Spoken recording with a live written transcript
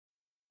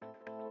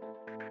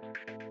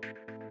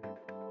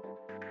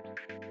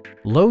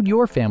Load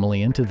your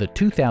family into the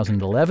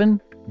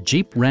 2011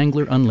 Jeep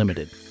Wrangler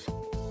Unlimited.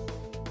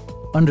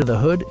 Under the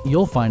hood,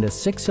 you'll find a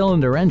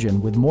 6-cylinder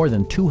engine with more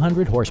than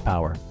 200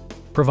 horsepower,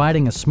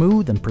 providing a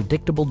smooth and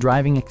predictable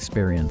driving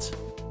experience.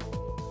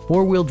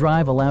 Four-wheel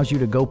drive allows you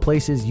to go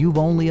places you've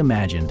only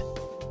imagined.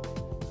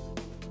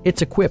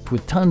 It's equipped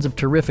with tons of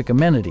terrific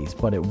amenities,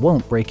 but it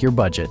won't break your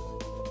budget,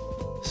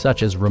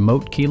 such as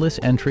remote keyless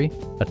entry,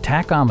 a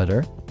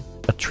tachometer,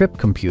 a trip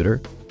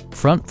computer,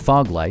 front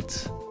fog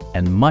lights,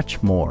 and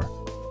much more.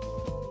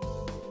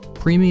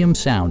 Premium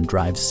sound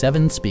drives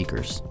 7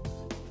 speakers,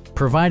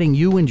 providing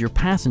you and your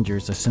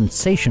passengers a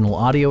sensational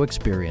audio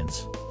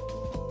experience.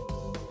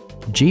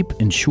 Jeep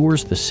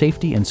ensures the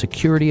safety and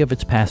security of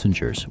its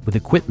passengers with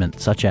equipment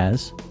such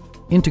as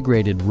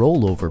integrated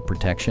rollover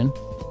protection,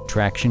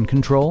 traction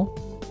control,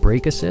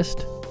 brake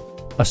assist,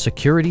 a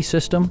security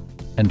system,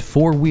 and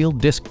 4-wheel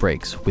disc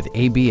brakes with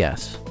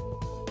ABS.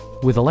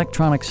 With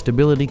electronic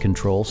stability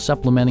control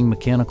supplementing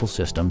mechanical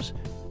systems,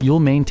 you'll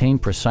maintain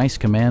precise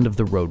command of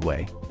the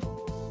roadway.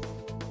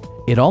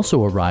 It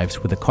also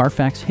arrives with a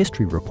Carfax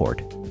history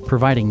report,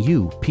 providing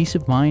you peace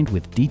of mind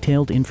with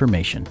detailed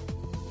information.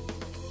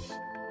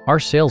 Our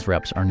sales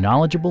reps are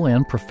knowledgeable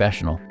and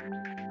professional.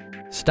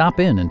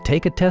 Stop in and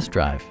take a test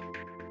drive.